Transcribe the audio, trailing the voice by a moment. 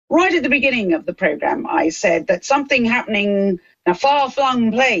right at the beginning of the program, I said that something happening in a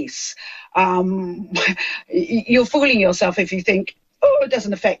far-flung place, you're fooling yourself if you think, oh, it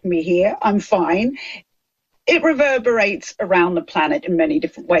doesn't affect me here, I'm fine. It reverberates around the planet in many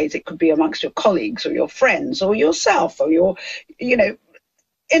different ways. It could be amongst your colleagues or your friends or yourself or your, you know,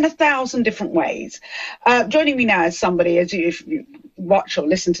 in 1,000 different ways. Joining me now is somebody, as you, if you watch or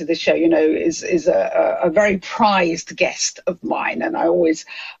listen to this show, you know, is a very prized guest of mine. And I always,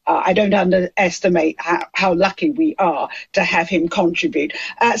 I don't underestimate how lucky we are to have him contribute.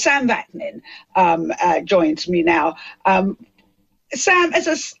 Sam Vaknin joins me now. Sam, as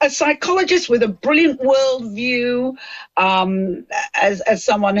a psychologist with a brilliant worldview, as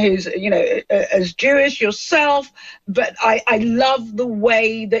someone who's, you know, as Jewish yourself, but I love the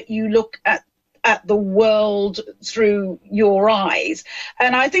way that you look at the world through your eyes.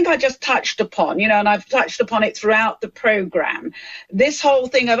 And I think I just touched upon, you know, and I've touched upon it throughout the program, this whole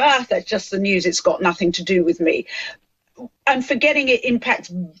thing of, that's just the news, it's got nothing to do with me. And forgetting it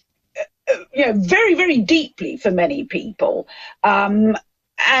impacts you know, very, very deeply for many people, and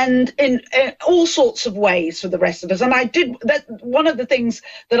in all sorts of ways for the rest of us. And I did that. One of the things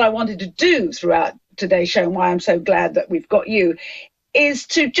that I wanted to do throughout today's show, and why I'm so glad that we've got you, is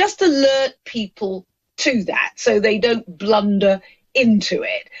to just alert people to that so they don't blunder into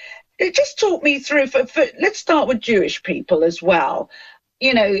it. It just taught me through, let's start with Jewish people as well,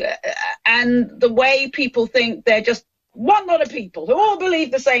 you know, and the way people think they're just one lot of people who all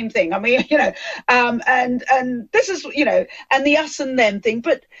believe the same thing. I mean, you know, and this is, you know, and the us and them thing.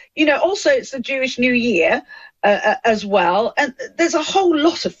 But, you know, also it's the Jewish New Year as well. And there's a whole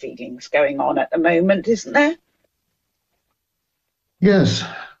lot of feelings going on at the moment, isn't there? Yes.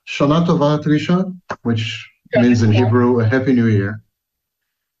 Shana Tova, Trisha, which means in Hebrew, a Happy New Year.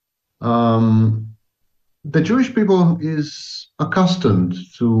 The Jewish people is accustomed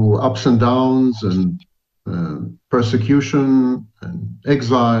to ups and downs and persecution and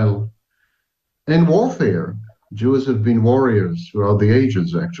exile and warfare. Jews have been warriors throughout the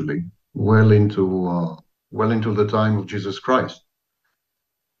ages, actually, well into the time of Jesus Christ.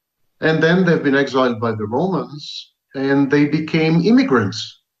 And then they've been exiled by the Romans, and they became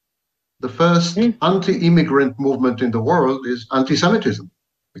immigrants. The first anti-immigrant movement in the world is anti-Semitism,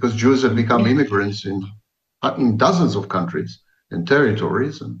 because Jews have become immigrants in dozens of countries and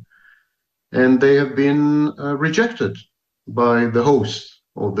territories, and they have been rejected by the hosts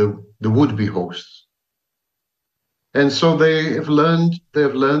or the would-be hosts. And so they have learned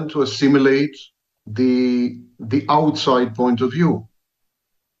to assimilate the outside point of view.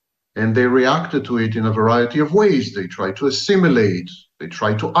 And they reacted to it in a variety of ways. They tried to assimilate, they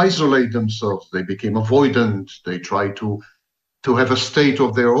tried to isolate themselves, they became avoidant, they tried to have a state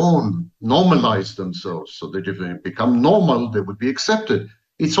of their own, normalize themselves, so that if they become normal, they would be accepted.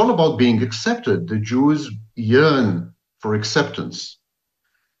 It's all about being accepted. The Jews yearn for acceptance.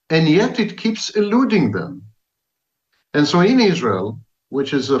 And yet it keeps eluding them. And so in Israel,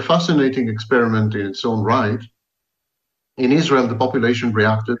 which is a fascinating experiment in its own right, in Israel, the population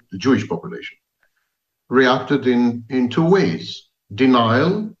reacted, the Jewish population, reacted in two ways,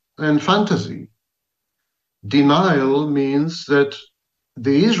 denial and fantasy. Denial means that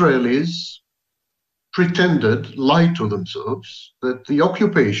the Israelis pretended, lied to themselves, that the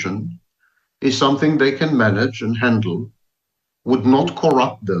occupation is something they can manage and handle, would not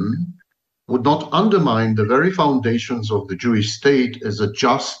corrupt them, would not undermine the very foundations of the Jewish state as a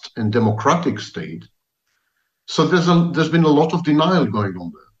just and democratic state. So there's been a lot of denial going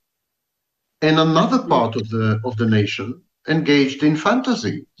on there. And another part of the nation engaged in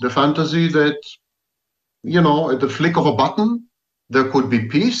fantasy, the fantasy that, you know, at the flick of a button, there could be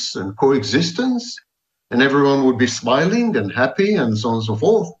peace and coexistence, and everyone would be smiling and happy and so on and so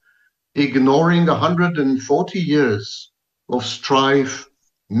forth, ignoring 140 years of strife,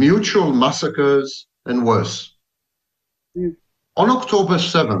 mutual massacres, and worse. On October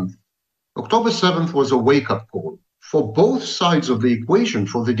 7th was a wake-up call for both sides of the equation,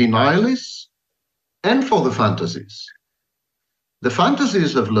 for the denialists and for the fantasies. The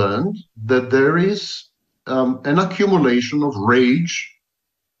fantasies have learned that there is an accumulation of rage,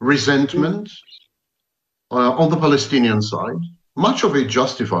 resentment on the Palestinian side, much of it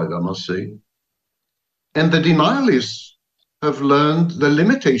justified, I must say. And the denialists have learned the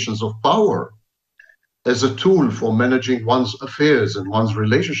limitations of power as a tool for managing one's affairs and one's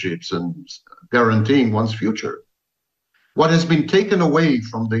relationships and guaranteeing one's future. What has been taken away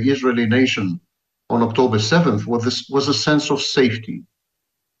from the Israeli nation on October 7th was a sense of safety.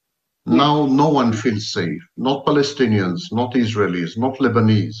 Now no one feels safe, not Palestinians, not Israelis, not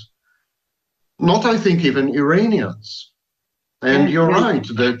Lebanese, not, I think, even Iranians. And you're yeah. right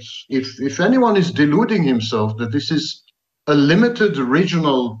that if anyone is deluding himself that this is a limited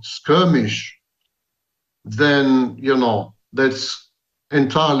regional skirmish, then, that's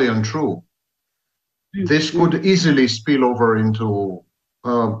entirely untrue. This could easily spill over into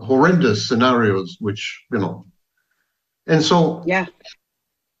horrendous scenarios, which, and so Yeah.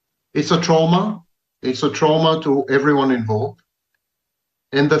 it's a trauma. It's a trauma to everyone involved.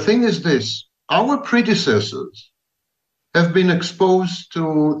 And the thing is this, our predecessors have been exposed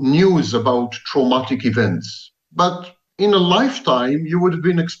to news about traumatic events, but in a lifetime, you would have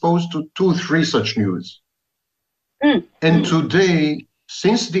been exposed to 2, 3 such news. And today,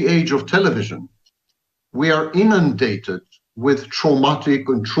 since the age of television, we are inundated with traumatic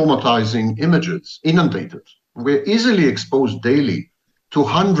and traumatizing images, inundated. We're easily exposed daily to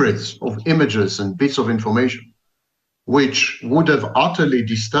hundreds of images and bits of information, which would have utterly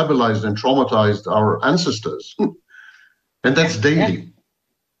destabilized and traumatized our ancestors. And that's daily. Yeah.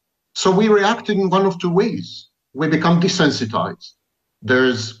 So we react in one of 2 ways. We become desensitized.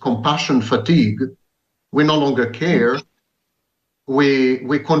 There's compassion fatigue. We no longer care.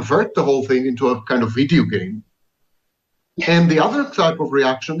 We convert the whole thing into a kind of video game. And the other type of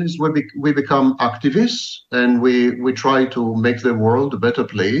reaction is we become activists, and we try to make the world a better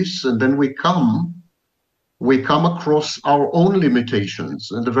place. And then we come across our own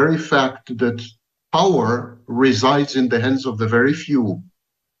limitations and the very fact that power resides in the hands of the very few,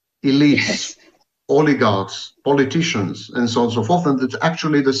 elites, oligarchs, politicians, and so on and so forth. And that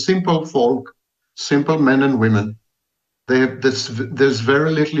actually the simple folk, simple men and women, there's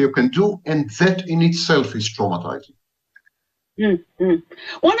very little you can do, and that in itself is traumatizing.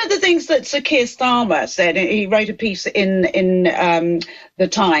 One of the things that Sir Keir Starmer said, he wrote a piece in the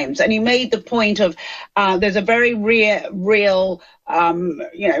Times, and he made the point of there's a very real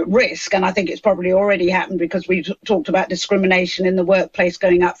risk, and I think it's probably already happened because we talked about discrimination in the workplace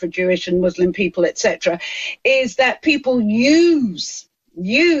going up for Jewish and Muslim people, etc., is that people use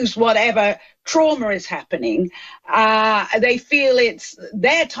whatever trauma is happening. They feel it's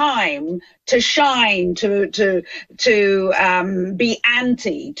their time to shine, to be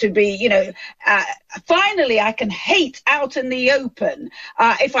anti, to be, finally I can hate out in the open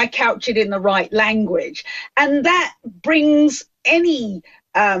if I couch it in the right language. And that brings anything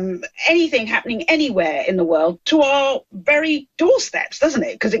happening anywhere in the world to our very doorsteps, doesn't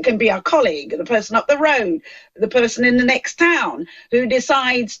it? Because it can be our colleague, the person up the road, the person in the next town who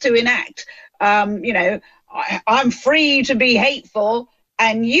decides to enact, I'm free to be hateful,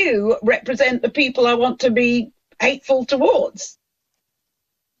 and you represent the people I want to be hateful towards.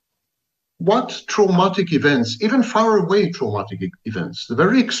 What traumatic events, even far away traumatic events, the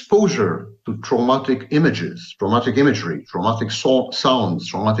very exposure to traumatic images, traumatic imagery, traumatic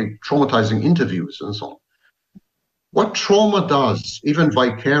sounds, traumatizing interviews, and so on. What trauma does, even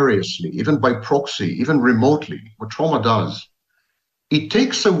vicariously, even by proxy, even remotely, what trauma does, it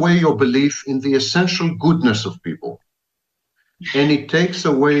takes away your belief in the essential goodness of people. And it takes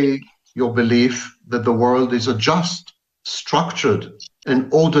away your belief that the world is a just, structured,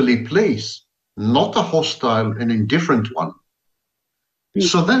 and orderly place, not a hostile and indifferent one.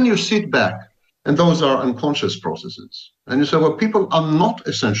 So then you sit back, and those are unconscious processes. And you say, well, people are not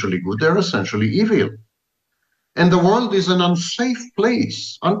essentially good, they're essentially evil. And the world is an unsafe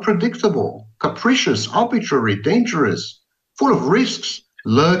place, unpredictable, capricious, arbitrary, dangerous, full of risks,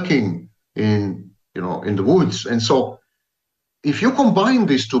 lurking in the woods. And so if you combine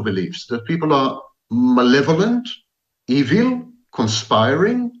these 2 beliefs, that people are malevolent, evil,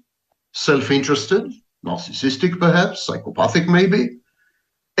 conspiring, self-interested, narcissistic perhaps, psychopathic maybe,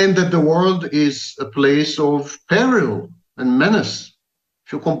 and that the world is a place of peril and menace,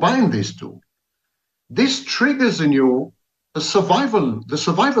 if you combine these 2, this triggers in you the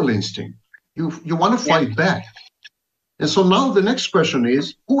survival instinct. You want to fight back. And so now the next question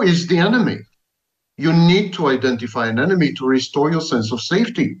is, who is the enemy? You need to identify an enemy to restore your sense of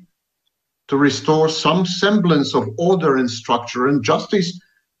safety, to restore some semblance of order and structure and justice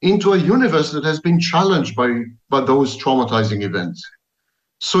into a universe that has been challenged by those traumatizing events.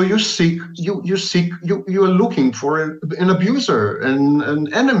 So you are looking for an abuser,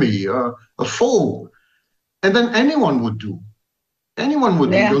 an enemy, a foe. And then anyone would do.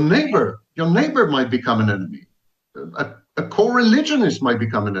 Your neighbor might become an enemy. A co-religionist might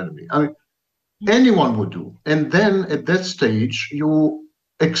become an enemy. I mean, anyone would do. And then at that stage, you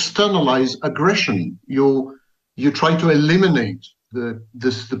externalize aggression. You try to eliminate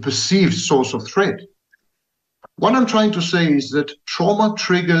the perceived source of threat. What I'm trying to say is that trauma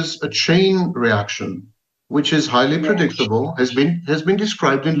triggers a chain reaction, which is highly predictable, has been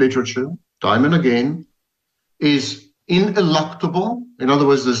described in literature time and again, is ineluctable. In other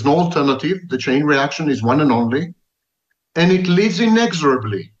words, there's no alternative. The chain reaction is one and only. And it leads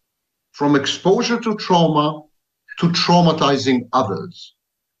inexorably from exposure to trauma to traumatizing others.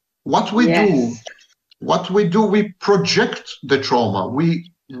 What we do, we project the trauma.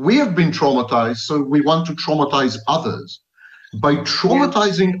 We have been traumatized, so we want to traumatize others. By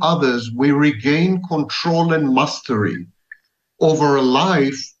traumatizing others, we regain control and mastery over a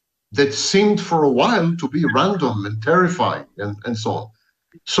life that seemed for a while to be random and terrifying and so on.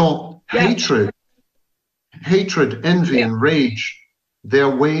 So hatred, envy, and rage, they're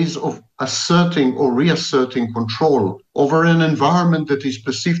ways of asserting or reasserting control over an environment that is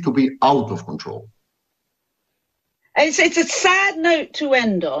perceived to be out of control. It's a sad note to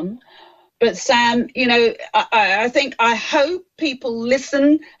end on, but Sam, you know, I hope people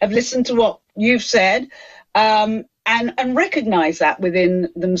have listened to what you've said, and recognize that within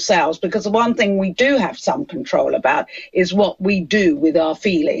themselves, because the one thing we do have some control about is what we do with our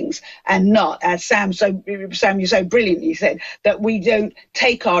feelings, and not, as Sam, you so brilliantly said, that we don't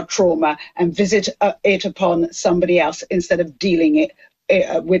take our trauma and visit it upon somebody else instead of dealing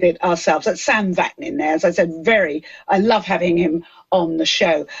with it ourselves. That's Sam Vaknin there. As I said, I love having him on the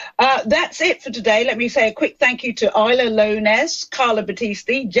show. That's it for today. Let me say a quick thank you to Isla Lones, Carla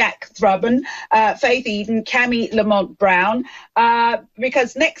Battisti, Jack Thrubben, Faith Eden, Cammie Lamont Brown,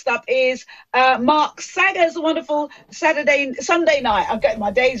 because next up is Mark Saggers, a wonderful Sunday night. I'm getting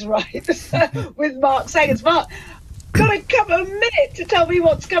my days right with Mark Saggers. Mark, got a couple of minutes to tell me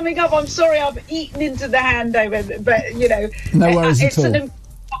what's coming up. I'm sorry I've eaten into the handover, but you know, no worries it's at all. an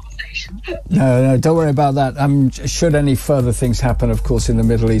conversation. No, don't worry about that. Should any further things happen, of course, in the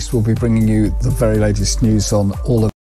Middle East, we'll be bringing you the very latest news on all of